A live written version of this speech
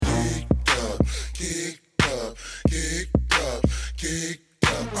geeked up, geeked up, geeked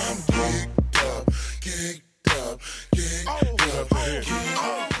up. I'm geeked up, geeked up, geeked up, geeked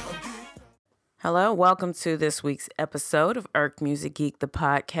up. Hello, welcome to this week's episode of Irked Music Geek, the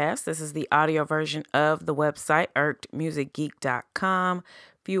podcast. This is the audio version of the website, irkedmusicgeek.com.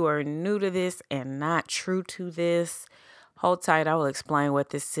 If you are new to this and not true to this, hold tight. I will explain what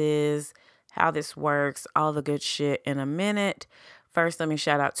this is, how this works, all the good shit in a minute. First, let me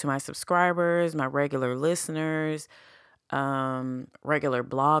shout out to my subscribers, my regular listeners, regular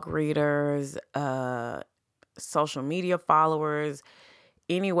blog readers, social media followers.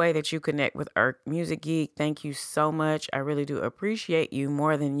 Any way that you connect with Irked Music Geek, thank you so much. I really do appreciate you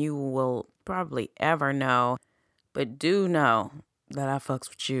more than you will probably ever know. But do know that I fucks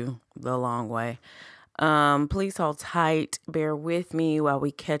with you the long way. Please hold tight. Bear with me while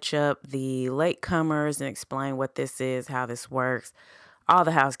we catch up the latecomers and explain what this is, how this works. All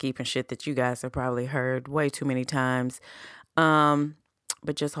the housekeeping shit that you guys have probably heard way too many times.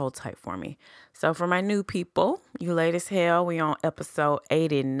 But just hold tight for me. So for my new people, you late as hell, we on episode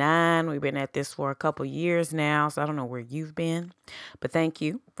 89. We've been at this for a couple years now, so I don't know where you've been. But thank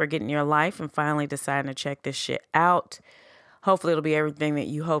you for getting your life and finally deciding to check this shit out. Hopefully it'll be everything that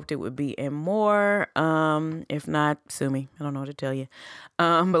you hoped it would be and more. If not, sue me. I don't know what to tell you.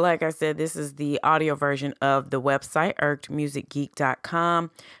 But like I said, this is the audio version of the website,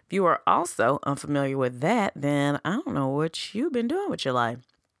 irkedmusicgeek.com. If you are also unfamiliar with that, then I don't know what you've been doing with your life.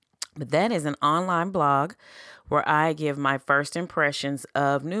 But that is an online blog where I give my first impressions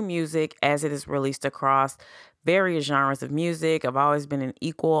of new music as it is released across various genres of music. I've always been an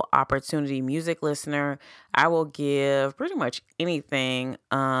equal opportunity music listener. I will give pretty much anything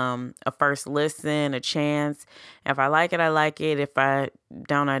a first listen, a chance. If I like it, I like it. If I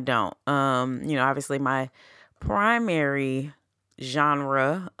don't, I don't. Obviously my primary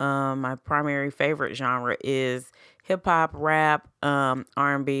genre, my primary favorite genre is hip hop, rap,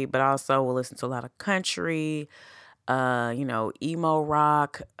 R&B, but also will listen to a lot of country, emo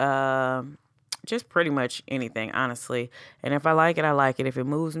rock, just pretty much anything, honestly. And if I like it, I like it. If it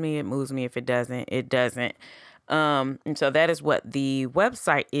moves me, it moves me. If it doesn't, it doesn't. And so that is what the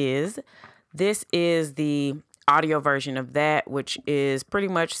website is. This is the audio version of that, which is pretty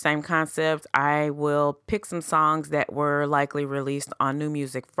much same concept. I will pick some songs that were likely released on New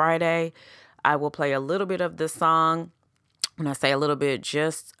Music Friday. I will play a little bit of the song. When I say a little bit,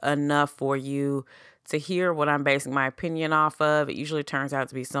 just enough for you to hear what I'm basing my opinion off of. It usually turns out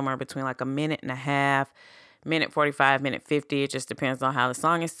to be somewhere between like a minute and a half, minute 45, minute 50. It just depends on how the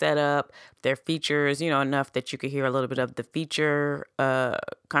song is set up. Their features, enough that you could hear a little bit of the feature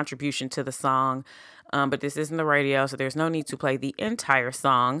contribution to the song. But this isn't the radio, so there's no need to play the entire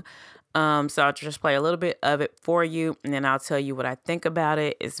song. So I'll just play a little bit of it for you, and then I'll tell you what I think about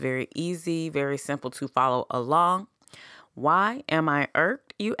it. It's very easy, very simple to follow along. Why am I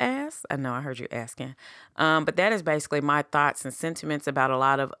irked, you ask? I know I heard you asking. But that is basically my thoughts and sentiments about a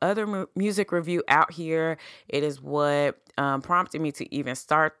lot of other music review out here. It is what prompted me to even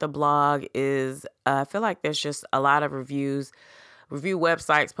start the blog is I feel like there's just a lot of review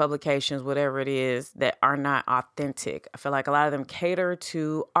websites, publications, whatever it is, that are not authentic. I feel like a lot of them cater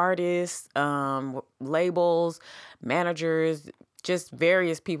to artists, labels, managers, just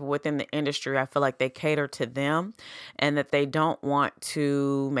various people within the industry. I feel like they cater to them and that they don't want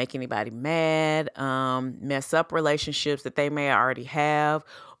to make anybody mad, mess up relationships that they may already have,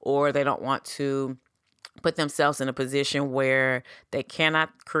 or they don't want to put themselves in a position where they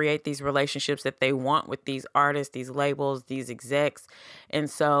cannot create these relationships that they want with these artists, these labels, these execs. And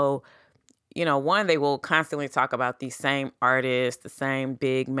so, one, they will constantly talk about these same artists, the same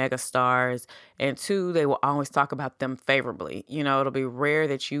big mega stars. And two, they will always talk about them favorably. It'll be rare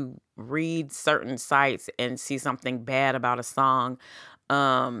that you read certain sites and see something bad about a song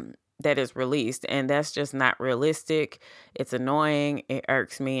that is released. And that's just not realistic. It's annoying. It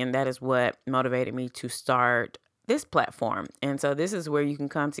irks me. And that is what motivated me to start this platform. And so this is where you can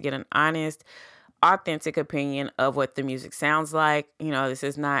come to get an honest, authentic opinion of what the music sounds like. This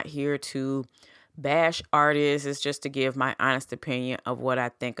is not here to bash artists. It's just to give my honest opinion of what I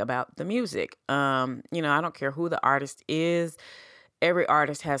think about the music. I don't care who the artist is. Every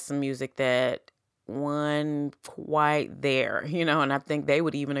artist has some music that wasn't quite there, and I think they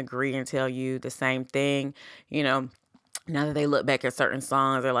would even agree and tell you the same thing. Now that they look back at certain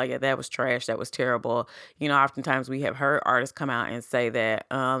songs, they're like, yeah, that was trash. That was terrible. Oftentimes we have heard artists come out and say that.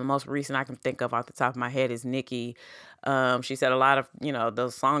 The most recent I can think of off the top of my head is Nicki. She said a lot of,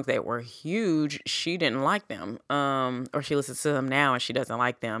 those songs that were huge, she didn't like them. Or she listens to them now and she doesn't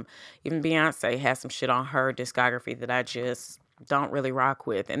like them. Even Beyonce has some shit on her discography that I just don't really rock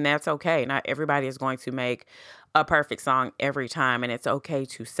with. And that's okay. Not everybody is going to make a perfect song every time. And it's okay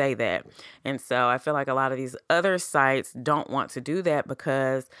to say that. And so I feel like a lot of these other sites don't want to do that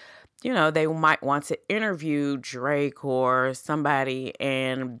because, they might want to interview Drake or somebody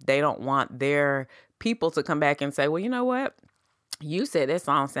and they don't want their people to come back and say, well, you know what? You said that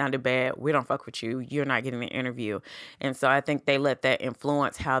song sounded bad. We don't fuck with you. You're not getting an interview. And so I think they let that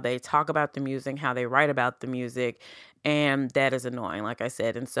influence how they talk about the music, how they write about the music. And that is annoying, like I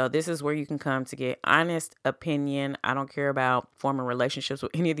said. And so this is where you can come to get honest opinion. I don't care about forming relationships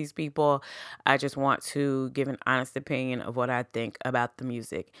with any of these people. I just want to give an honest opinion of what I think about the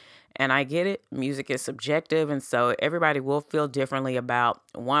music. And I get it. Music is subjective. And so everybody will feel differently about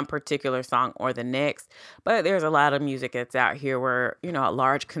one particular song or the next. But there's a lot of music that's out here where, a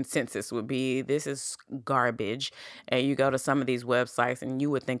large consensus would be this is garbage. And you go to some of these websites and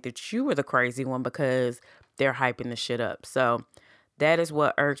you would think that you were the crazy one because they're hyping the shit up. So that is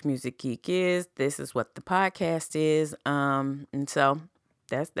what Irked Music Geek is. This is what the podcast is. And so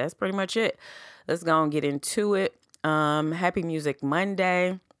that's pretty much it. Let's go and get into it. Happy Music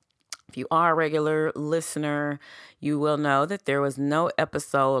Monday. If you are a regular listener, you will know that there was no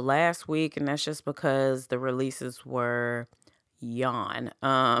episode last week, and that's just because the releases were yawn.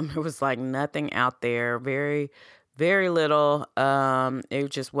 It was like nothing out there, very, very little. It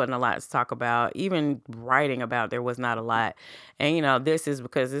just wasn't a lot to talk about. Even writing about there was not a lot. And, this is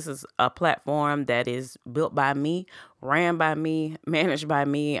because this is a platform that is built by me, ran by me, managed by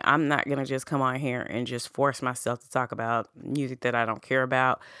me. I'm not going to just come on here and just force myself to talk about music that I don't care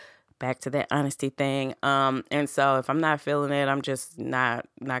about. Back to that honesty thing. And so if I'm not feeling it, I'm just not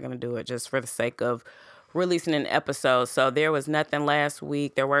going to do it just for the sake of releasing an episode. So there was nothing last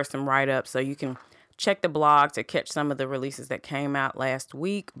week. There were some write-ups. So you can check the blog to catch some of the releases that came out last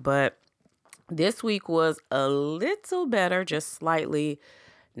week. But this week was a little better, just slightly,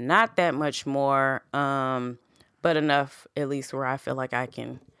 not that much more, but enough at least where I feel like I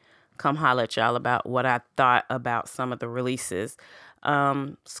can come holler at y'all about what I thought about some of the releases.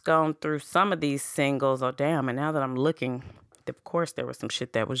 Going through some of these singles. Oh, damn. And now that I'm looking, of course, there was some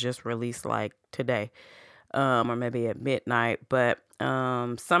shit that was just released like today, or maybe at midnight. But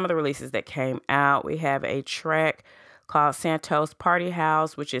some of the releases that came out, we have a track called Santos Party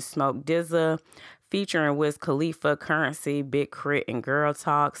House, which is Smoke DZA, featuring Wiz Khalifa, Currency, Big Crit, and Girl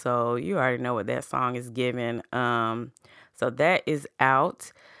Talk. So you already know what that song is giving. So that is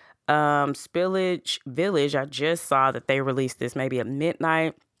out. Spillage Village, I just saw that they released this maybe at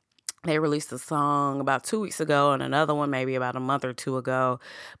midnight. They released a song about 2 weeks ago and another one maybe about a month or two ago.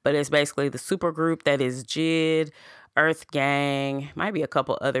 But it's basically the super group that is JID, Earth Gang, might be a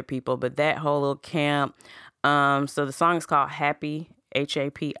couple other people, but that whole little camp. So the song is called Happy,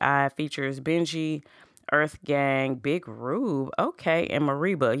 Hapi, features Benji, Earth Gang, Big Rube, okay, and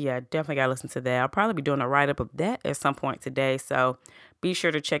Mariba. Yeah, definitely got to listen to that. I'll probably be doing a write-up of that at some point today, so be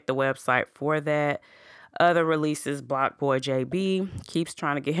sure to check the website for that. Other releases, Block Boy JB keeps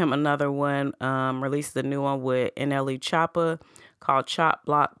trying to get him another one. Released a new one with NLE Choppa called Chop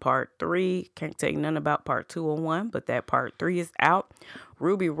Block Part 3. Can't tell you nothing about Part 2 or 1, but that Part 3 is out.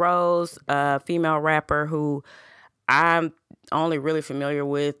 Ruby Rose, a female rapper who I'm only really familiar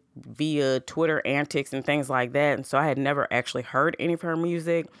with via Twitter antics and things like that. And so I had never actually heard any of her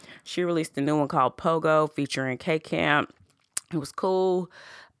music. She released a new one called Pogo featuring K-Camp. It was cool.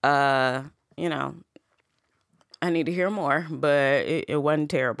 I need to hear more, but it wasn't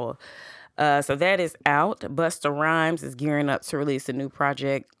terrible. So that is out. Busta Rhymes is gearing up to release a new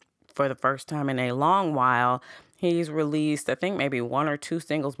project for the first time in a long while. He's released, I think, maybe one or two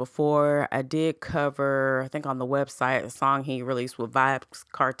singles before. I did cover, I think on the website, a song he released with Vybz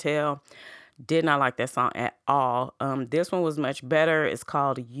Kartel. Did not like that song at all. This one was much better. It's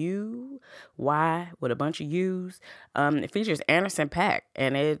called You, Why, with a bunch of U's. It features Anderson .Paak,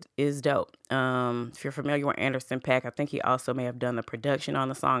 and it is dope. If you're familiar with Anderson .Paak, I think he also may have done the production on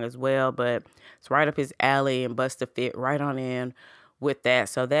the song as well, but it's right up his alley, and Busta fit right on in with that.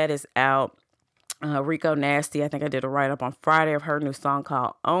 So that is out. Rico Nasty, I think I did a write-up on Friday of her new song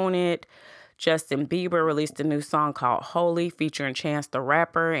called Own It. Justin Bieber released a new song called Holy featuring Chance the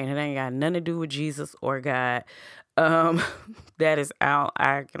Rapper, and it ain't got nothing to do with Jesus or God. That is out.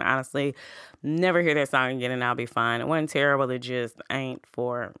 I can honestly never hear that song again and I'll be fine. It wasn't terrible. It just ain't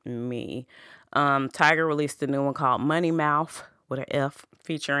for me. Tiger released a new one called Money Mouth with an F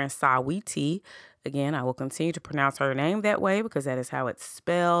featuring Saweetie. Again, I will continue to pronounce her name that way because that is how it's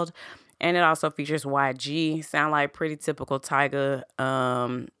spelled. And it also features YG. Sound like pretty typical Tyga.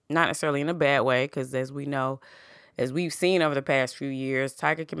 Not necessarily in a bad way, because as we know, as we've seen over the past few years,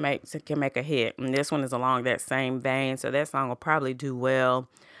 Tyga can make a hit, and this one is along that same vein. So that song will probably do well,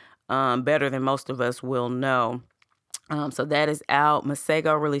 better than most of us will know. So that is out.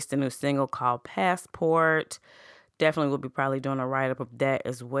 Masego released a new single called Passport. Definitely will be probably doing a write-up of that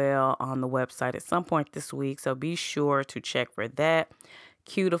as well on the website at some point this week. So be sure to check for that.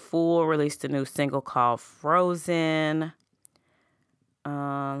 Q the Fool released a new single called Frozen.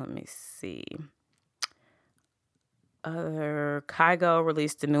 Let me see. Kygo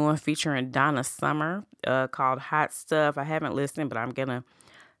released a new one featuring Donna Summer called Hot Stuff. I haven't listened, but I'm going to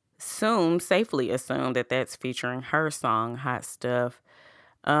safely assume that that's featuring her song, Hot Stuff.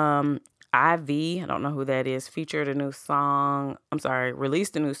 Ivy, I don't know who that is, released a new song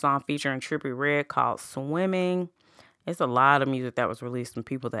featuring Trippie Redd called Swimming. It's a lot of music that was released from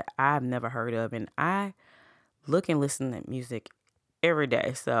people that I've never heard of, and I look and listen to music every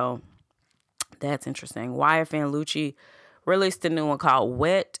day, so that's interesting. YFN Lucci released a new one called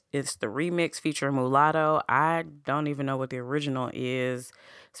Wet. It's the remix featuring Mulatto. I don't even know what the original is.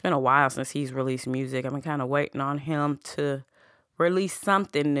 It's been a while since he's released music. I've been kind of waiting on him to release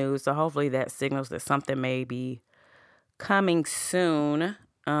something new, so hopefully that signals that something may be coming soon.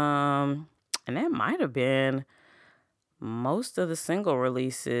 And that might have been most of the single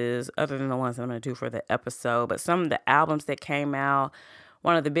releases, other than the ones that I'm going to do for the episode. But some of the albums that came out,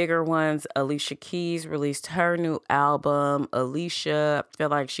 one of the bigger ones, Alicia Keys released her new album. Alicia, I feel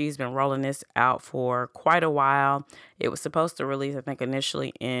like she's been rolling this out for quite a while. It was supposed to release, I think,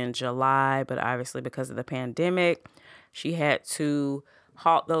 initially in July, but obviously because of the pandemic, she had to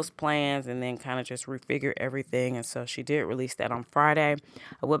halt those plans and then kind of just refigure everything. And so she did release that on Friday.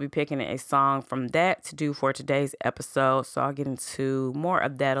 I will be picking a song from that to do for today's episode, so I'll get into more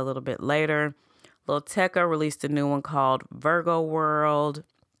of that a little bit later. Lil Tecca released a new one called Virgo World.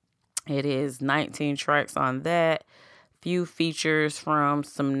 It is 19 tracks on that. Few features from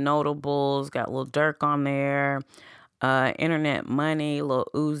some notables. Got Lil Durk on there. Internet Money, Lil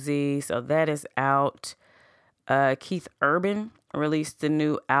Uzi. So that is out. Keith Urban released a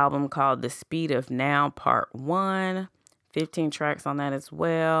new album called The Speed of Now Part 1. 15 tracks on that as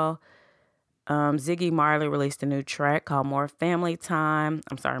well. Ziggy Marley released a new track called More Family Time.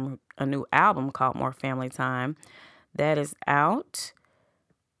 A new album called More Family Time. That is out.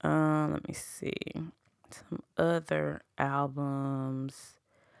 Let me see. Some other albums.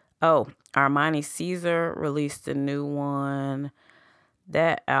 Oh, Armani Caesar released a new one.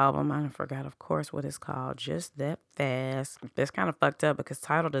 That album, I forgot, of course, what it's called. Just That Fast. That's kind of fucked up because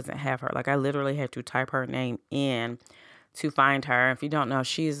Tidal doesn't have her. Like, I literally had to type her name in to find her. If you don't know,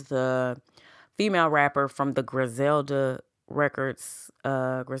 she's the female rapper from the Griselda Records,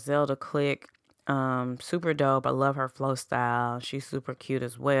 Griselda Clique. Super dope. I love her flow style. She's super cute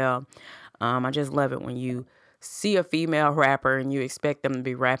as well. I just love it when you see a female rapper and you expect them to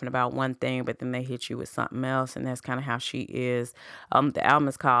be rapping about one thing, but then they hit you with something else, and that's kind of how she is. The album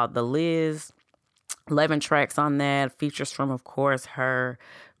is called The Liz. 11 tracks on that. Features from, of course, her,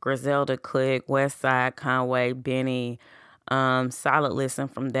 Griselda Clique, Westside, Conway, Benny. Solid listen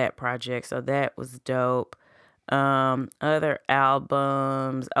from that project, so that was dope. Other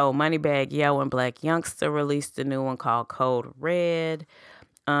albums. Moneybagg Yo and Black Youngster released a new one called Code Red.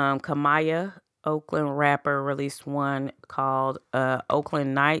 Kamaya, Oakland rapper, released one called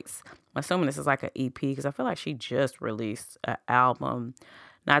Oakland Nights. I'm assuming this is like an EP because I feel like she just released an album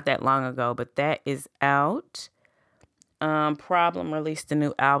not that long ago, but that is out. Problem released a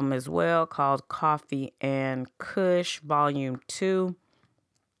new album as well called Coffee and Kush Volume 2.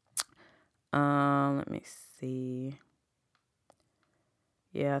 Let me see.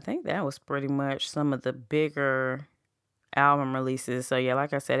 Yeah, I think that was pretty much some of the bigger album releases. So yeah,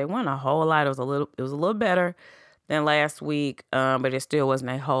 like I said, it wasn't a whole lot. It was a little better than last week, but it still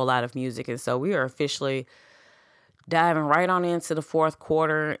wasn't a whole lot of music. And so we are officially diving right on into the fourth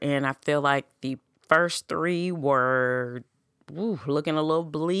quarter, and I feel like the first three were looking a little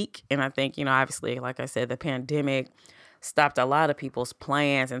bleak. And I think, obviously, like I said, the pandemic stopped a lot of people's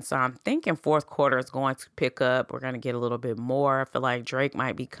plans. And so I'm thinking fourth quarter is going to pick up. We're going to get a little bit more. I feel like Drake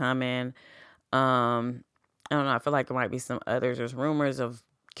might be coming. I don't know. I feel like there might be some others. There's rumors of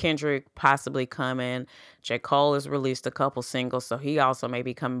Kendrick possibly coming. J. Cole has released a couple singles, so he also may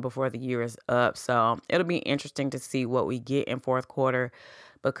be coming before the year is up. So it'll be interesting to see what we get in fourth quarter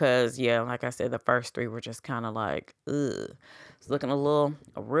because, yeah, like I said, the first three were just kind of like, ugh. It's looking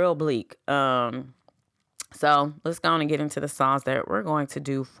real bleak. So let's go on and get into the songs that we're going to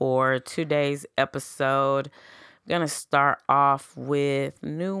do for today's episode. I'm going to start off with a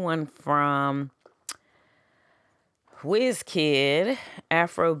new one from... Wizkid,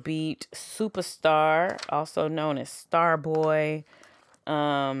 Afrobeat superstar, also known as Starboy.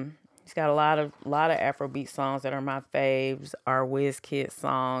 He's got a lot of Afrobeat songs that are my faves, are Wizkid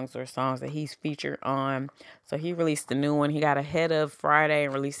songs or songs that he's featured on. So he released a new one. He got ahead of Friday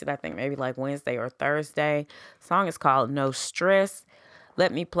and released it, I think maybe like Wednesday or Thursday. The song is called No Stress.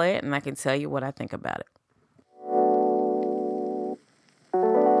 Let me play it and I can tell you what I think about it.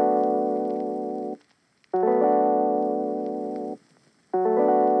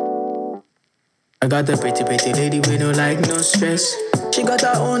 I got a pretty, pretty lady with no like, no stress. She got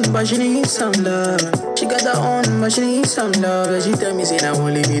her own, but she needs some love. She got her own, but she needs some love. And she tell me, say, now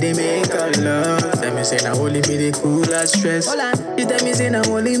only me, they make her love. Tell me, say, now only me, they cool her stress. She tell me, say, now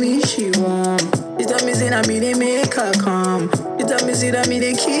only me, she warm. She tell me, say, now me, they make her calm. She tell me, say, that me,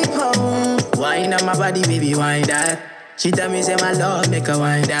 they keep her warm. Wine on my body, baby, wine that. She tell me, say, my love, make her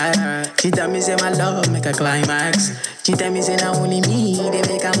wine that. She tell me, say, my love, make her climax. She tell me, say, now only me, they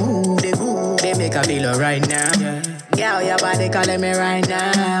make her move, they groove, they make her feel alright now. Girl, your body calling me right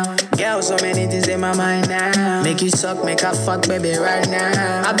now. Girl, so many things in my mind now. Make you suck, make her fuck, baby, right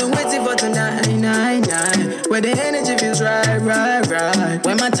now. I've been waiting for tonight, night, night. Where the energy feels right, right, right.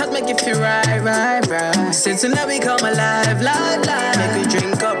 When my touch make you feel right, right, right. Since tonight we come alive, live, live. Make we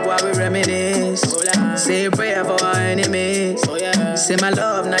drink up while we reminisce. Say a prayer for our enemies. Say my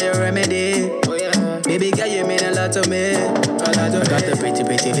love, now your remedy. Baby girl, you mean a lot to me. Got the pretty,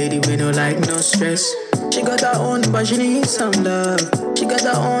 pretty lady with no like, no stress. She got her own, but she needs some love. She got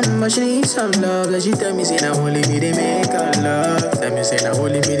her own, but she needs some love. Like she tell me, say, now only me, they make her love. Tell me, say, now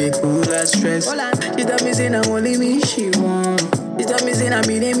only me, they cool her stress. She tell me, say, now only me, she warm. She tell me, say, now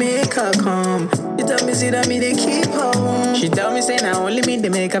me, they make her calm. She tell me, say, that me, they keep her warm. She tell me, say, now only me, they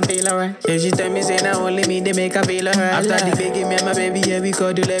make her feel alright. Yeah, she tell me, say, now only me, they make her feel alright. After the baby, me and my baby, yeah, we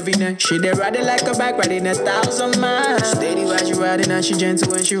cuddle every night. She dey ride it like a bike, riding 1,000 miles. Steady while she riding, and she gentle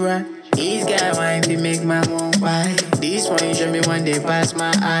when she ride. These guys wine to make my moon why. This one you show me one day pass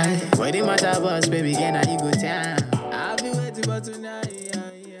my eye. What the matter was, baby, can I you go down? I'll be waiting for tonight,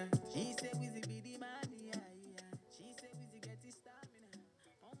 yeah, yeah. She said we be the man, yeah, yeah. She said we get this stamina.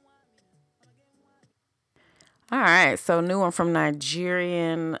 All right, so new one from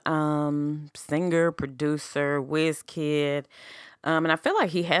Nigerian singer, producer, Wizkid. And I feel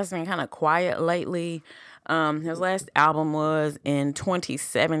like he has been kind of quiet lately. His last album was in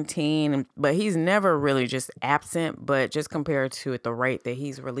 2017, but he's never really just absent, but just compared to at the rate that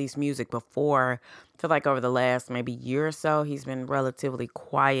he's released music before, I feel like over the last maybe year or so, he's been relatively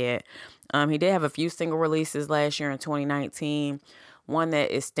quiet. He did have a few single releases last year in 2019. One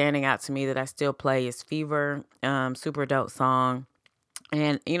that is standing out to me that I still play is Fever, super dope song.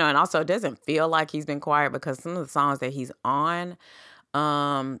 And, and also it doesn't feel like he's been quiet because some of the songs that he's on,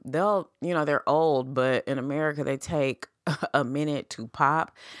 they're old, but in America they take a minute to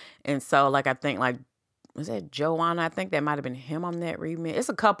pop. And so like I think like was that Joanna? I think that might have been him on that remix. It's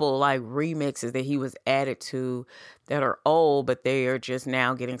a couple like remixes that he was added to that are old, but they are just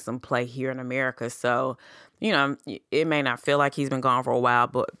now getting some play here in America. So, it may not feel like he's been gone for a while,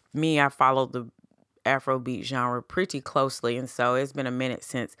 but me, I follow the Afrobeat genre pretty closely. And so it's been a minute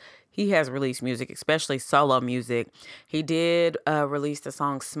since he has released music, especially solo music. He did release the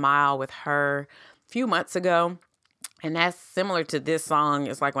song Smile with her a few months ago. And that's similar to this song.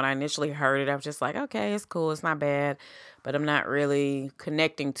 It's like when I initially heard it, I was just like, okay, it's cool. It's not bad. But I'm not really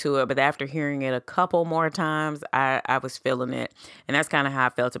connecting to it. But after hearing it a couple more times, I was feeling it. And that's kind of how I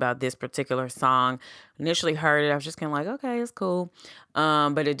felt about this particular song. Initially heard it, I was just kind of like, okay, it's cool.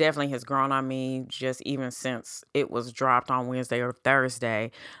 But it definitely has grown on me just even since it was dropped on Wednesday or Thursday.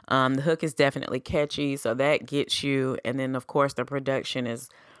 The hook is definitely catchy, so that gets you. And then, of course, the production is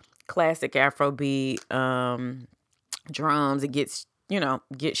classic Afrobeat. Drums, it gets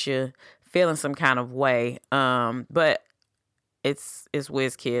you feeling some kind of way. But it's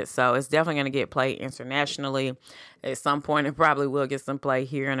Wizkid, so it's definitely going to get played internationally. At some point, it probably will get some play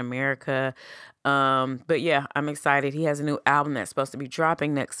here in America. But yeah, I'm excited. He has a new album that's supposed to be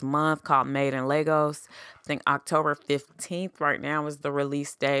dropping next month called Made in Lagos. I think October 15th right now is the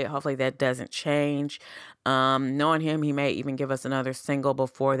release date. Hopefully that doesn't change. Knowing him, he may even give us another single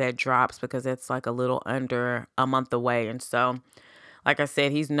before that drops because it's like a little under a month away. And so, like I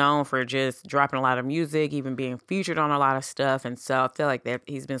said, he's known for just dropping a lot of music, even being featured on a lot of stuff. And so I feel like that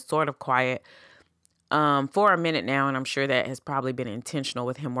he's been sort of quiet for a minute now, and I'm sure that has probably been intentional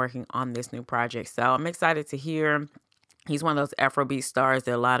with him working on this new project. So I'm excited to hear. He's one of those Afrobeat stars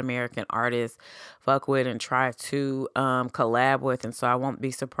that a lot of American artists fuck with and try to collab with. And so I won't be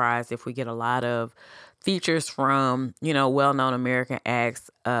surprised if we get a lot of features from, well-known American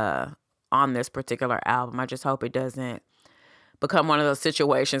acts on this particular album. I just hope it doesn't become one of those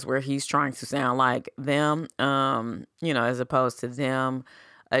situations where he's trying to sound like them, as opposed to them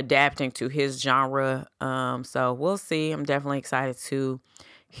adapting to his genre. So we'll see. I'm definitely excited to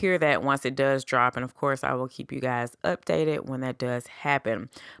hear that once it does drop. And of course, I will keep you guys updated when that does happen.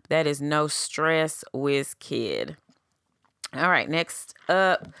 That is No Stress Wizkid. All right, next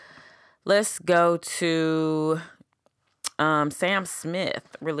up, let's go to Sam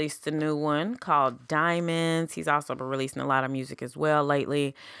Smith released a new one called Diamonds. He's also been releasing a lot of music as well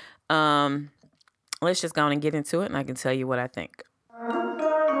lately. Let's just go on and get into it, and I can tell you what I think.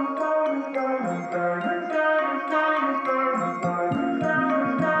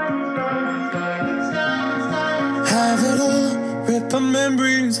 Have it all, rip the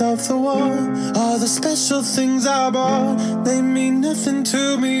memories off the wall. All the special things I bought, they mean nothing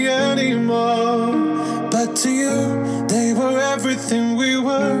to me anymore. But to you, they were everything we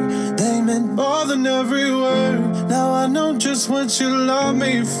were. They meant more than every word. Now I know just what you love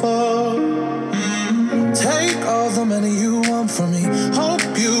me for. Take all the money you want from me. Hope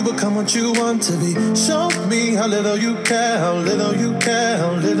you become what you want to be. Show me how little you care, how little you care,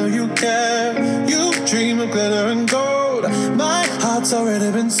 how little you care. You dream of glitter and gold. My heart's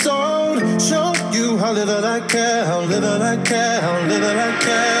already been sold. Show you how little I care, how little I care, how little I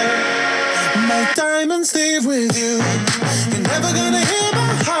care. My diamonds leave with you. You're never gonna hear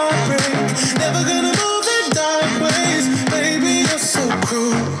my heart break. Never gonna move in dark ways. Baby, you're so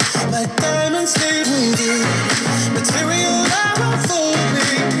cruel. My diamonds leave with you. Material never fooled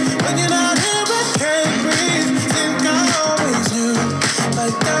me. When you're not here, I can't breathe. Think I always knew. My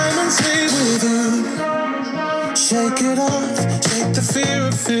diamonds leave with you. Shake it off. Shake the fear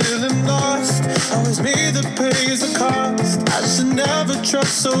of feeling lost. Always me that pays the cost. I should never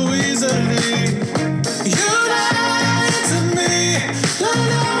trust so easily. You lied to me.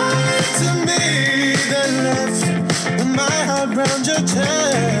 Lied to me. Then left with my heart round your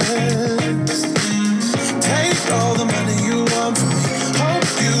chest. Take all the money you want from me. Hope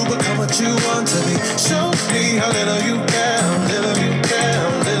you become what you want to be. Show me how little you care, how little you care,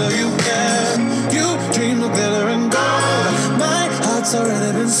 how little you care. You dream of glitter and gold. My heart's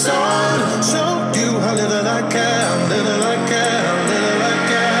already been sold. Show you how little I care, how little I care, how little I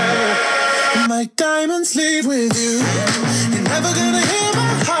care. My diamonds leave with you. You're never gonna hear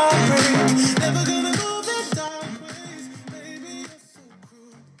my heart break. Never gonna move in dark ways. Baby, you're so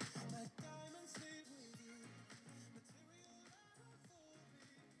cruel. My diamonds leave with you.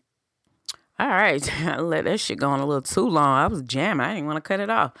 All right, I let that shit go on a little too long. I was jamming. I didn't want to cut it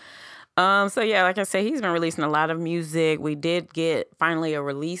off. So yeah, like I said, he's been releasing a lot of music. We did get finally a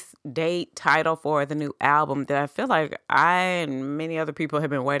release date title for the new album that I feel like I and many other people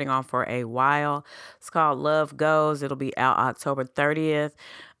have been waiting on for a while. It's called Love Goes. It'll be out October 30th.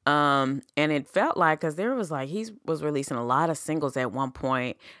 And it felt like, cause there was like, he was releasing a lot of singles at one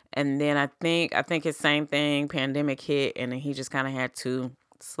point. And then I think it's same thing, pandemic hit, and then he just kind of had to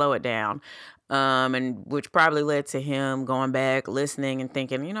slow it down. And which probably led to him going back, listening and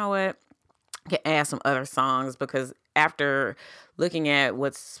thinking, you know what? Can add some other songs, because after looking at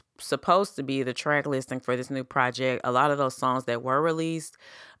what's supposed to be the track listing for this new project, a lot of those songs that were released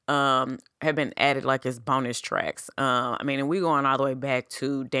have been added like as bonus tracks. And we going all the way back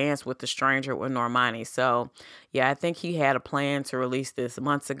to Dance with the Stranger with Normani. So yeah, I think he had a plan to release this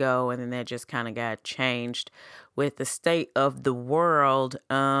months ago, and then that just kind of got changed with the state of the world.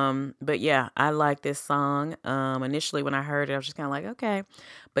 But yeah, I like this song. Initially when I heard it, I was just kind of like, okay.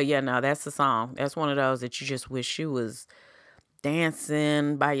 But yeah, no, that's the song. That's one of those that you just wish you was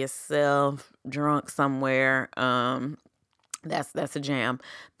dancing by yourself, drunk somewhere. That's a jam.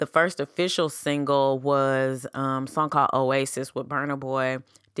 The first official single was a song called Oasis with Burna Boy.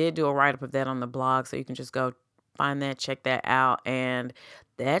 Did do a write-up of that on the blog, so you can just go find that, check that out. And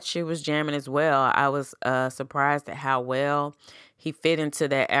that shit was jamming as well. I was surprised at how well he fit into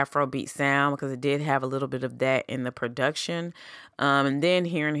that Afrobeat sound, because it did have a little bit of that in the production. And then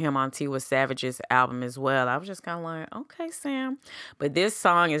hearing him on Tiwa Savage's album as well, I was just kind of like, okay, Sam. But this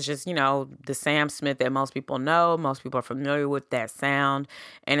song is just, the Sam Smith that most people know. Most people are familiar with that sound,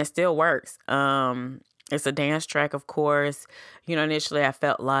 and it still works. It's a dance track, of course. Initially I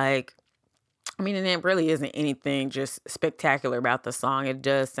felt like, and it really isn't anything just spectacular about the song. It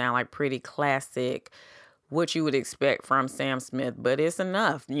does sound like pretty classic, what you would expect from Sam Smith, but it's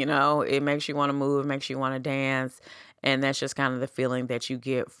enough, it makes you want to move, makes you want to dance. And that's just kind of the feeling that you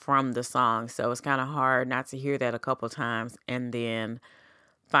get from the song. So it's kind of hard not to hear that a couple times and then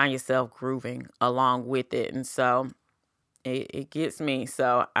find yourself grooving along with it. And so it gets me.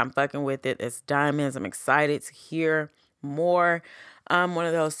 So I'm fucking with it. It's Diamonds. I'm excited to hear more. I'm one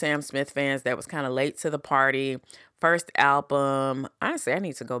of those Sam Smith fans that was kind of late to the party. First album, honestly, I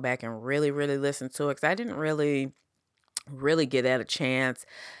need to go back and really, really listen to it because I didn't really get that a chance.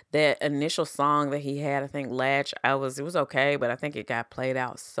 That initial song that he had, I think Latch, it was okay, but I think it got played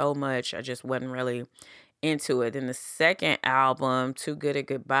out so much. I just wasn't really into it. Then the second album, Too Good at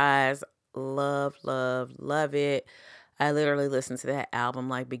Goodbyes, love, love, love it. I literally listened to that album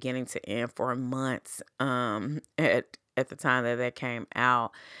like beginning to end for months at the time that came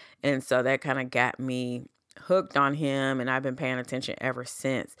out. And so that kind of got me hooked on him, and I've been paying attention ever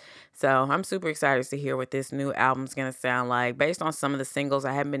since. So I'm super excited to hear what this new album's going to sound like. Based on some of the singles,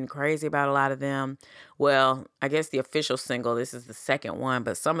 I haven't been crazy about a lot of them. Well, I guess the official single, this is the second one,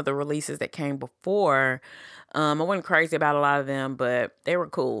 but some of the releases that came before, I wasn't crazy about a lot of them, but they were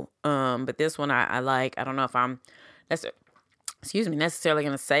cool. But this one I like. I don't know if I'm necessarily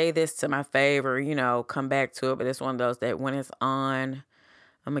going to say this to my favor, come back to it, but it's one of those that when it's on,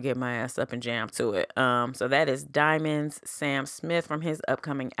 I'm going to get my ass up and jam to it. So that is Diamonds, Sam Smith from his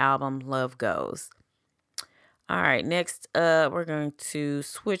upcoming album, Love Goes. All right, next up, we're going to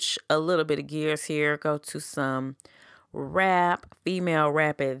switch a little bit of gears here, go to some rap, female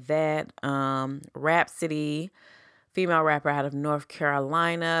rap at that. Rhapsody, female rapper out of North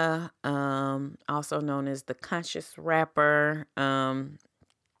Carolina, also known as the Conscious Rapper.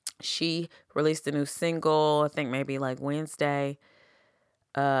 She released a new single, I think maybe like Wednesday,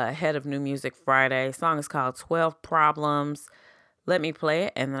 ahead of New Music Friday. Song is called 12 Problems. Let me play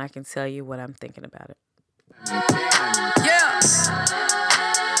it, and then I can tell you what I'm thinking about it. Yeah,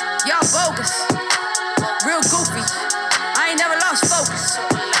 y'all bogus, real goofy. I ain't never lost focus.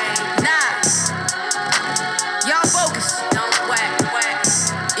 Nah, y'all bogus.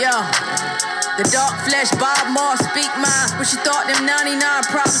 Yeah. The dark flesh, Bob Moss, speak mine. What she thought them 99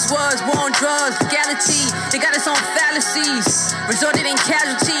 problems was. War on drugs, legality. They got us on fallacies. Resorted in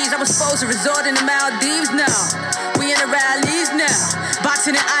casualties. I was supposed to resort in the Maldives now. We in the rallies now.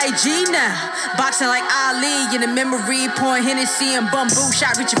 Boxing in IG now. Boxing like Ali in the memory. Pouring Hennessy and bamboo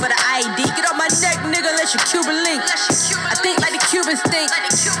shot. Reaching for the ID. Get off my neck, nigga, unless you're Cuban link. I think like the Cubans think.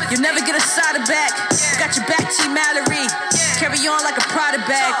 You'll never get a side of back. Got your back, T. Mallory. Carry on like a Prada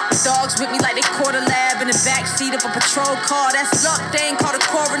bag. Dogs with me like they caught a lab in the backseat of a patrol car. That's luck, they ain't called a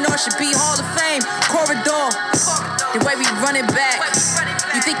coroner. Should be Hall of Fame, corridor. The way we run it back.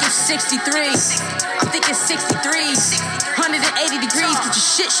 You think it's 63, I'm thinking 63. 180 degrees, get your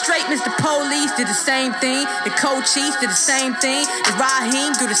shit straight. Mr. Police did the same thing. The co-chiefs did the same thing. The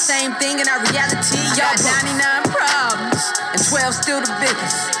Raheem do the same thing. In our reality, y'all got 99 problems, and 12 still the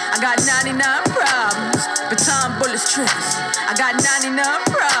biggest. I got 99 problems, baton bullets triggers. I got 99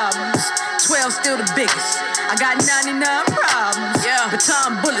 problems, 12 still the biggest. I got 99 problems,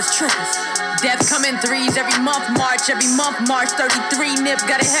 baton bullets triggers. Death come in threes every month, March. 33 nip,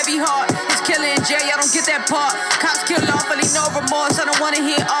 got a heavy heart. It's killer in jail, y'all don't get that part. Cops kill lawfully, no remorse. I don't wanna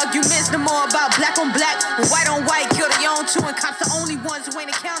hear arguments no more about black on black or white on white. Kill their own too, and cops the only ones who ain't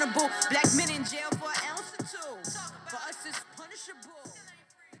accountable. Black men in jail for an ounce or two. For us it's punishable.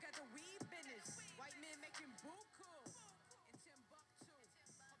 We got the weed business. White men making buku. In Timbuktu.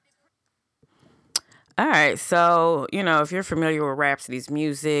 All right, so, if you're familiar with Rhapsody's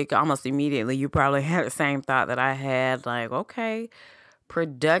music, almost immediately you probably had the same thought that I had, like, okay,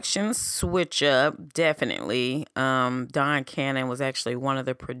 production switch up, definitely. Don Cannon was actually one of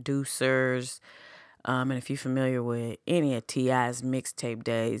the producers, and if you're familiar with any of T.I.'s mixtape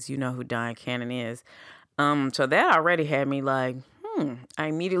days, you know who Don Cannon is. So that already had me like, I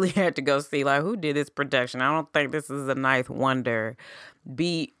immediately had to go see, like, who did this production? I don't think this is a Ninth Wonder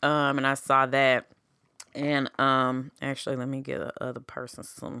beat, and I saw that. And actually, let me give the other person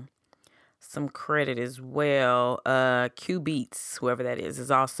some credit as well. Q Beats, whoever that is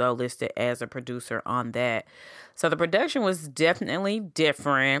also listed as a producer on that. So the production was definitely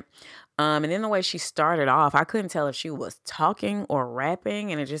different. And then the way she started off, I couldn't tell if she was talking or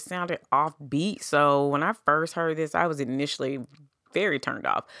rapping, and it just sounded offbeat. So when I first heard this, I was initially very turned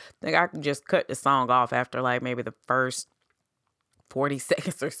off. Like I could just cut the song off after like maybe the first 40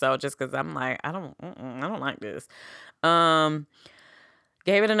 seconds or so, just because I'm like, I don't like this.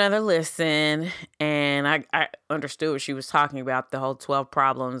 Gave it another listen, and I understood what she was talking about, the whole 12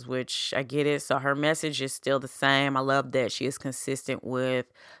 problems, which I get it. So her message is still the same. I love that she is consistent with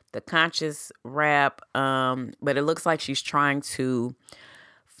the conscious rap, but it looks like she's trying to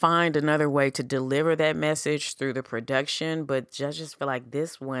find another way to deliver that message through the production. But I just feel like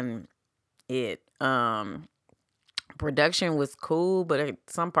this one, production was cool, but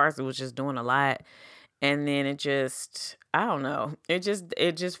some parts it was just doing a lot. And then it just, I don't know. It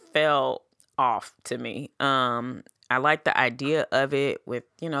just fell off to me. I I like the idea of it with,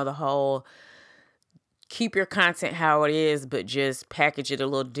 the whole keep your content how it is, but just package it a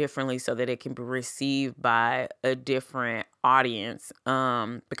little differently so that it can be received by a different audience.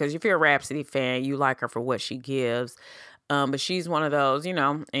 Because if you're a Rapsody fan, you like her for what she gives. But she's one of those,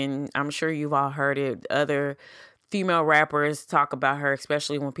 and I'm sure you've all heard it. Other female rappers talk about her,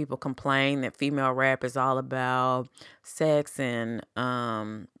 especially when people complain that female rap is all about sex and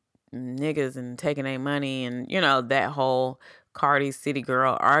niggas and taking their money and, that whole Cardi City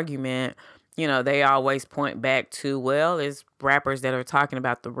Girl argument. They always point back to, well, it's rappers that are talking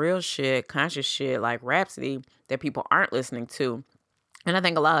about the real shit, conscious shit like Rapsody that people aren't listening to. And I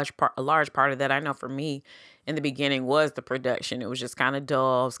think a large part of that, I know for me in the beginning, was the production. It was just kind of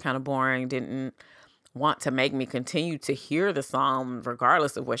dull. It was kind of boring. Didn't want to make me continue to hear the song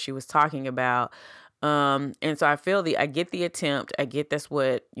regardless of what she was talking about. And so I get the attempt. I get that's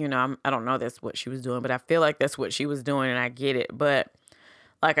what, I don't know that's what she was doing, but I feel like that's what she was doing and I get it. But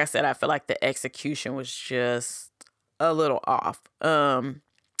like I said, I feel like the execution was just a little off.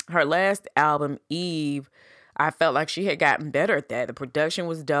 Her last album, Eve, I felt like she had gotten better at that. The production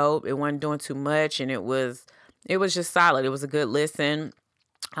was dope. It wasn't doing too much, and it was just solid. It was a good listen.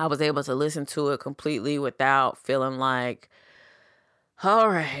 I was able to listen to it completely without feeling like, all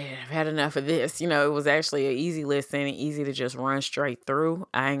right, I've had enough of this. It was actually an easy listen, easy to just run straight through.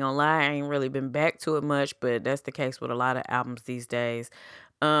 I ain't gonna lie, I ain't really been back to it much, but that's the case with a lot of albums these days.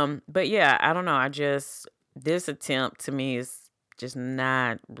 But yeah, I don't know. This attempt to me is just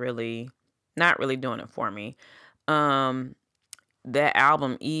not really doing it for me. That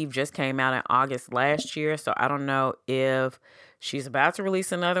album Eve just came out in August last year, so I don't know if she's about to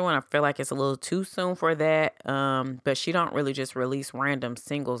release another one. I feel like it's a little too soon for that. But she don't really just release random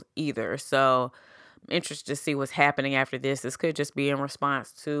singles either. So I'm interested to see what's happening after this. This could just be in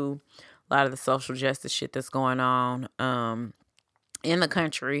response to a lot of the social justice shit that's going on in the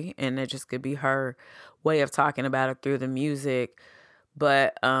country, and it just could be her way of talking about it through the music.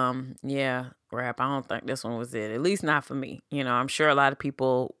 But yeah, rap, I don't think this one was it, at least not for me. I'm sure a lot of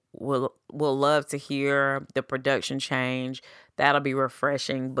people will love to hear the production change. That'll be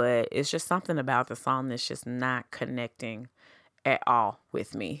refreshing, but it's just something about the song that's just not connecting at all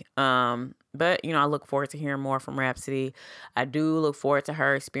with me. But I look forward to hearing more from Rapsody. I do look forward to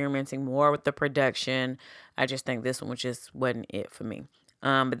her experimenting more with the production. I just think this one just wasn't it for me.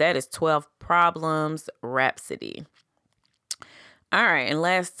 But that is 12 Problems, Rapsody. All right, and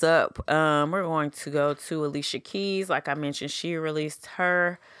last up, we're going to go to Alicia Keys. Like I mentioned, she released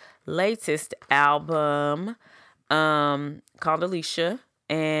her latest album called Alicia.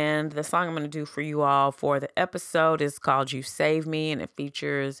 And the song I'm going to do for you all for the episode is called You Save Me, and it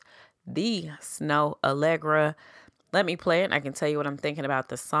features the Snoh Aalegra. Let me play it, and I can tell you what I'm thinking about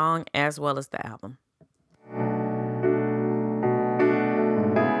the song as well as the album.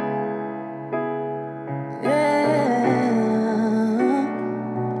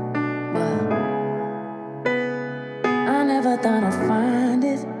 I never thought I'd find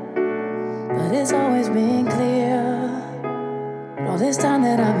it, but it's always been clear. All this time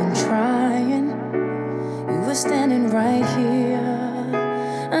that I've been trying, you were standing right here.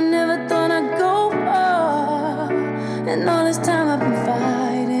 I never thought I'd go far, and all this time I've been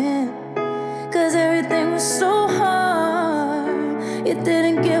fighting, 'cause everything was so hard. You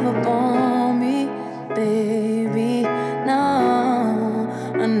didn't give up on me, baby, no.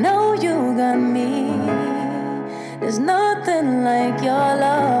 I know you got me. There's nothing like your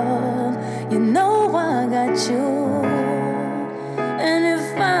love. You know I got you. And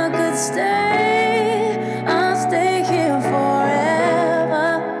if I could stay, I'll stay here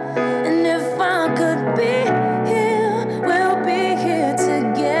forever. And if I could be here, we'll be here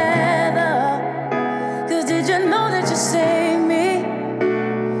together. 'Cause did you know that you saved me?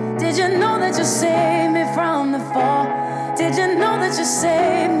 Did you know that you saved me from the fall? Did you know that you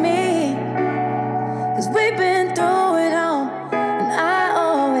saved me? 'Cause we've been through it all, and I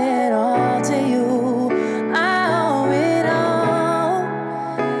owe it all to you. I owe it all.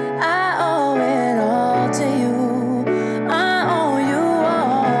 I owe it all to you. I owe you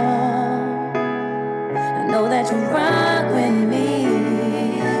all. I know that you rock with me.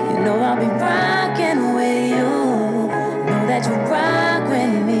 You know I'll be rocking with you. Know that you rock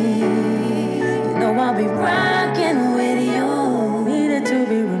with me. You know I'll be rocking with you. Needed to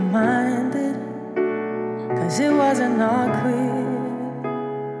be reminded, 'cause it wasn't all clear.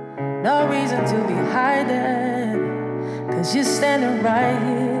 No reason to be hiding, 'cause you're standing right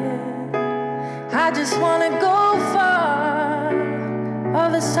here. I just wanna go far. All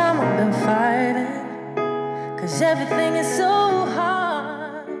this time I've been fighting, 'cause everything is so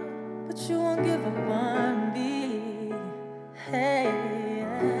hard. But you won't give up on me.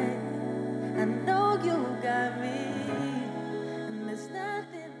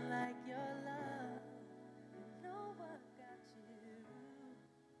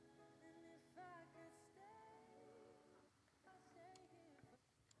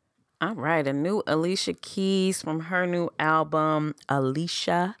 All right, a new Alicia Keys from her new album,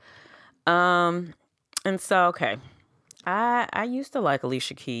 Alicia. Um, and so okay, I used to like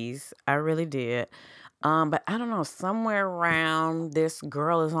Alicia Keys. I really did. But I don't know, somewhere around This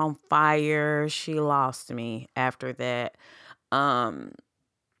Girl Is on Fire, she lost me after that. Um,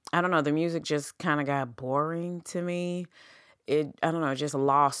 I don't know, the music just kind of got boring to me. I don't know, just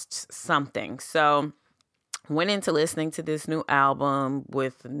lost something. So went into listening to this new album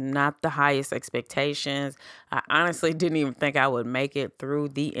with not the highest expectations. I honestly didn't even think I would make it through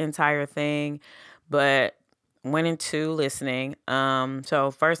the entire thing, but went into listening.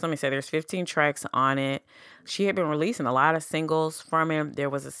 So first let me say there's 15 tracks on it. She had been releasing a lot of singles from it. There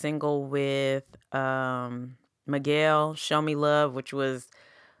was a single with Miguel, Show Me Love, which was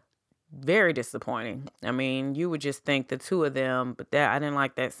very disappointing. I mean, you would just think the two of them, but that I didn't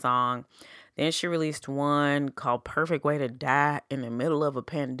like that song. Then she released one called Perfect Way to Die in the middle of a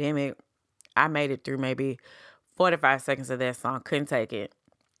pandemic. I made it through maybe 45 seconds of that song, couldn't take it.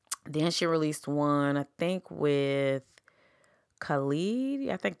 Then she released one, I think, with Khalid.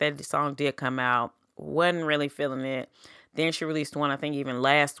 I think that song did come out. Wasn't really feeling it. Then she released one, I think, even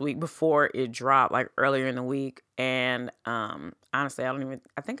last week before it dropped, like earlier in the week. And honestly,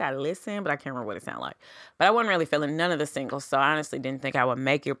 I think I listened, but I can't remember what it sounded like. But I wasn't really feeling none of the singles. So I honestly didn't think I would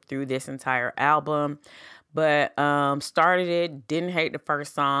make it through this entire album. But started it, didn't hate the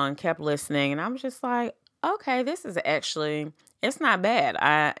first song, kept listening. And I was just like, okay, this is actually, it's not bad.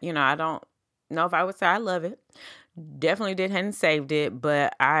 I don't know if I would say I love it. Definitely did hadn't saved it,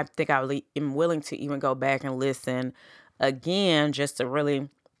 but I think am willing to even go back and listen again just to really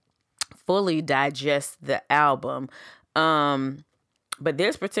fully digest the album. But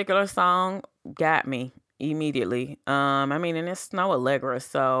this particular song got me immediately. I mean, and it's Snow Allegra,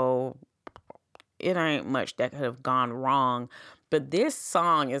 so it ain't much that could have gone wrong. But this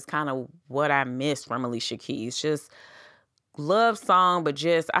song is kind of what I missed from Alicia Keys. Just love song, but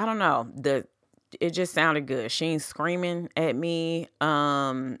just I don't know, it just sounded good. She ain't screaming at me.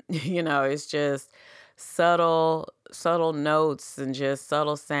 It's just subtle notes and just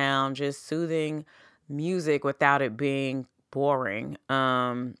subtle sound, just soothing music without it being boring.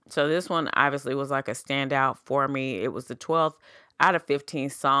 So this one obviously was like a standout for me. It was the 12th out of 15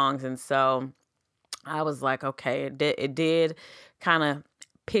 songs, and so I was like, okay, it did kind of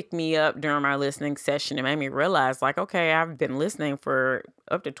pick me up during my listening session. It made me realize, like, okay, I've been listening for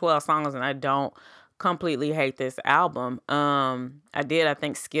up to 12 songs and I don't completely hate this album. I did, I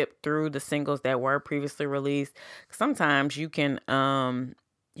think, skip through the singles that were previously released. Sometimes you can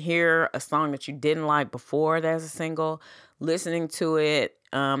hear a song that you didn't like before there's a single. Listening to it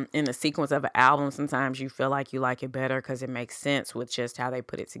in the sequence of an album, sometimes you feel like you like it better because it makes sense with just how they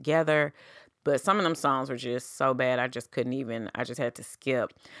put it together. But some of them songs were just so bad, I just had to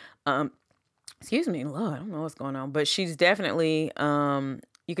skip. Excuse me, Lord, I don't know what's going on. But she's definitely,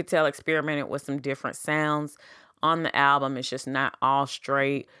 you could tell, experimented with some different sounds on the album. It's just not all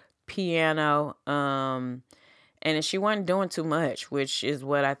straight piano. And she wasn't doing too much, which is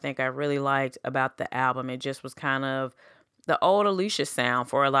what I think I really liked about the album. It just was kind of the old Alicia sound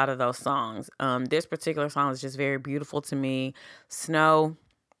for a lot of those songs. This particular song is just very beautiful to me. Snow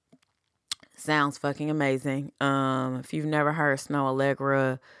sounds fucking amazing. If you've never heard Snow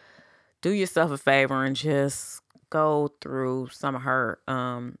Allegra, do yourself a favor and just go through some of her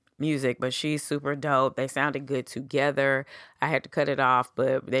music. But she's super dope. They sounded good together. I had to cut it off,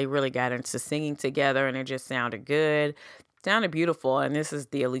 but they really got into singing together and it just sounded good. Sounded beautiful. And this is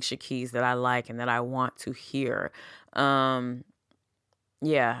the Alicia Keys that I like and that I want to hear.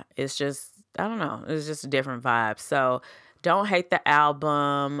 Yeah, it's just, I don't know. It's just a different vibe. So don't hate the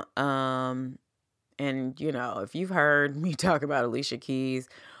album. And, if you've heard me talk about Alicia Keys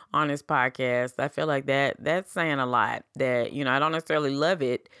on this podcast, I feel like that's saying a lot. That, I don't necessarily love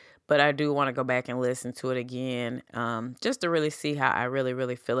it, but I do want to go back and listen to it again, just to really see how I really,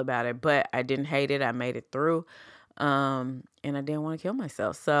 really feel about it. But I didn't hate it. I made it through, and I didn't want to kill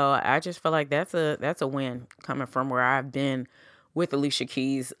myself. So I just feel like that's a win coming from where I've been with Alicia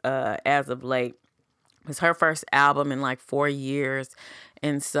Keys as of late. It's her first album in like 4 years.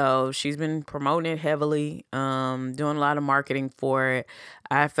 And so she's been promoting it heavily, doing a lot of marketing for it.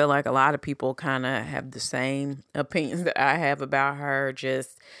 I feel like a lot of people kind of have the same opinions that I have about her.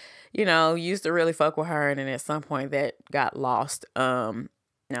 Just, used to really fuck with her. And then at some point that got lost. Now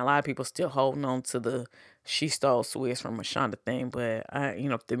a lot of people still holding on to the She Stole Swiss from Mashonda thing. But,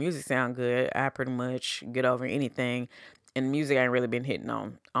 if the music sound good, I pretty much get over anything. And music ain't really been hitting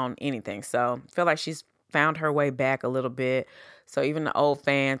on anything. So I feel like she's found her way back a little bit. So even the old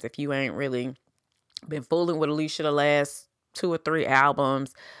fans, if you ain't really been fooling with Alicia the last 2 or 3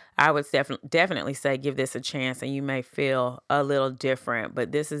 albums, I would definitely say give this a chance, and you may feel a little different,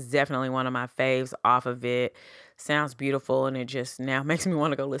 but this is definitely one of my faves off of it. Sounds beautiful, and it just now makes me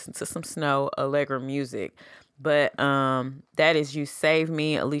want to go listen to some Snoh Allegra music. But that is You Save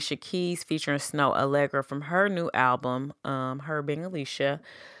Me, Alicia Keys featuring Snoh Allegra from her new album, her being Alicia,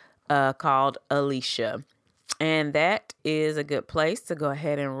 called Alicia. And that is a good place to go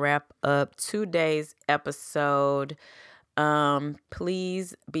ahead and wrap up today's episode.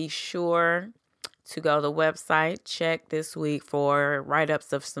 Please be sure to go to the website, check this week for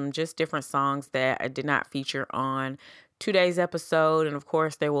write-ups of some just different songs that I did not feature on today's episode. And of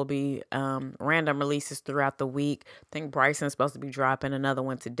course, there will be random releases throughout the week. I think Bryson's supposed to be dropping another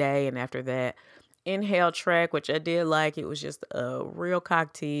one today. And after that, Inhale track, which I did like. It was just a real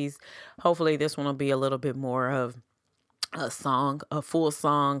cock tease. Hopefully this one will be a little bit more of a full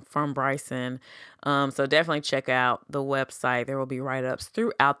song from Bryson. So definitely check out the website. There will be write-ups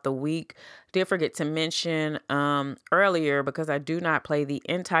throughout the week. Did forget to mention earlier, because I do not play the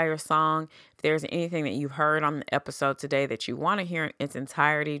entire song. If there's anything that you've heard on the episode today that you want to hear in its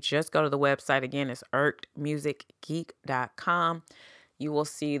entirety, just go to the website. Again, it's irkedmusicgeek.com. You will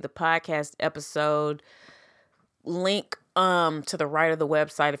see the podcast episode link to the right of the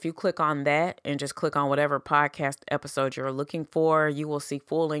website. If you click on that and just click on whatever podcast episode you're looking for, you will see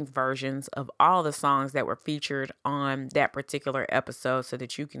full-length versions of all the songs that were featured on that particular episode so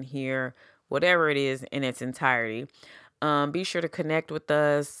that you can hear whatever it is in its entirety. Be sure to connect with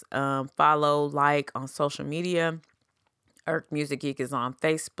us, follow, like on social media. Irk Music Geek is on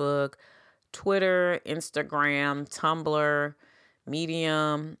Facebook, Twitter, Instagram, Tumblr,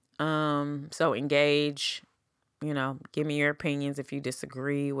 Medium. So engage, give me your opinions if you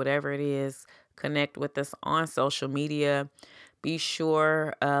disagree, whatever it is. Connect with us on social media. Be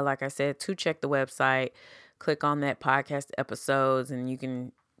sure, like I said, to check the website. Click on that podcast episodes, and you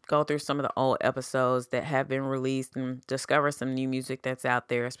can go through some of the old episodes that have been released and discover some new music that's out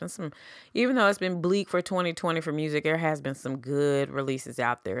there. It's been even though it's been bleak for 2020 for music, there has been some good releases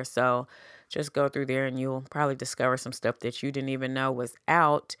out there. So just go through there and you'll probably discover some stuff that you didn't even know was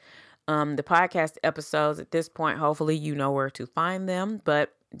out. The podcast episodes at this point, hopefully you know where to find them,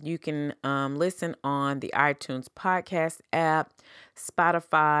 but you can listen on the iTunes podcast app,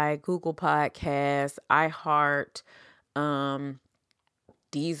 Spotify, Google Podcasts, iHeart,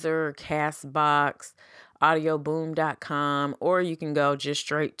 Deezer, Castbox, audioboom.com, or you can go just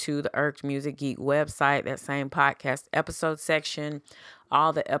straight to the Irk Music Geek website, that same podcast episode section.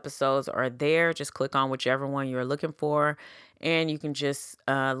 All the episodes are there. Just click on whichever one you're looking for, and you can just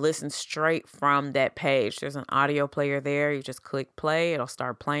listen straight from that page. There's an audio player there. You just click play. It'll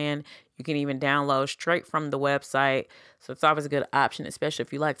start playing. You can even download straight from the website. So it's always a good option, especially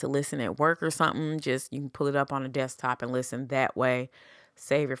if you like to listen at work or something. Just you can pull it up on a desktop and listen that way.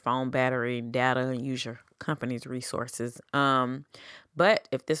 Save your phone battery and data and use your company's resources. But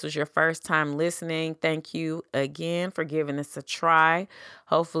if this was your first time listening, thank you again for giving this a try.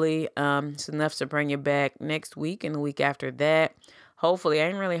 Hopefully, it's enough to bring you back next week and the week after that. Hopefully, I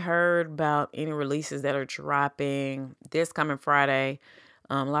ain't really heard about any releases that are dropping this coming Friday.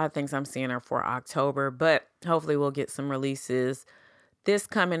 A lot of things I'm seeing are for October, but hopefully we'll get some releases this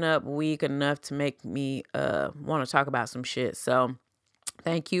coming up week, enough to make me want to talk about some shit. So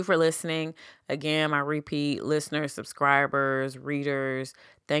thank you for listening. Again, my repeat listeners, subscribers, readers,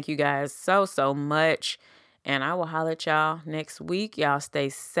 thank you guys so much. And I will holler at y'all next week. Y'all stay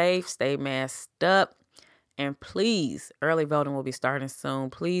safe, stay masked up. And please, early voting will be starting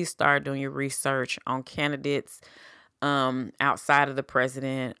soon. Please start doing your research on candidates outside of the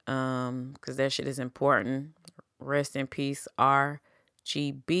president, because that shit is important. Rest in peace,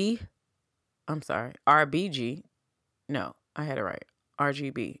 RGB. I'm sorry, RBG. No, I had it right.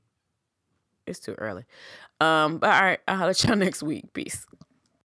 RGB. It's too early. But all right, I'll holler at y'all next week. Peace.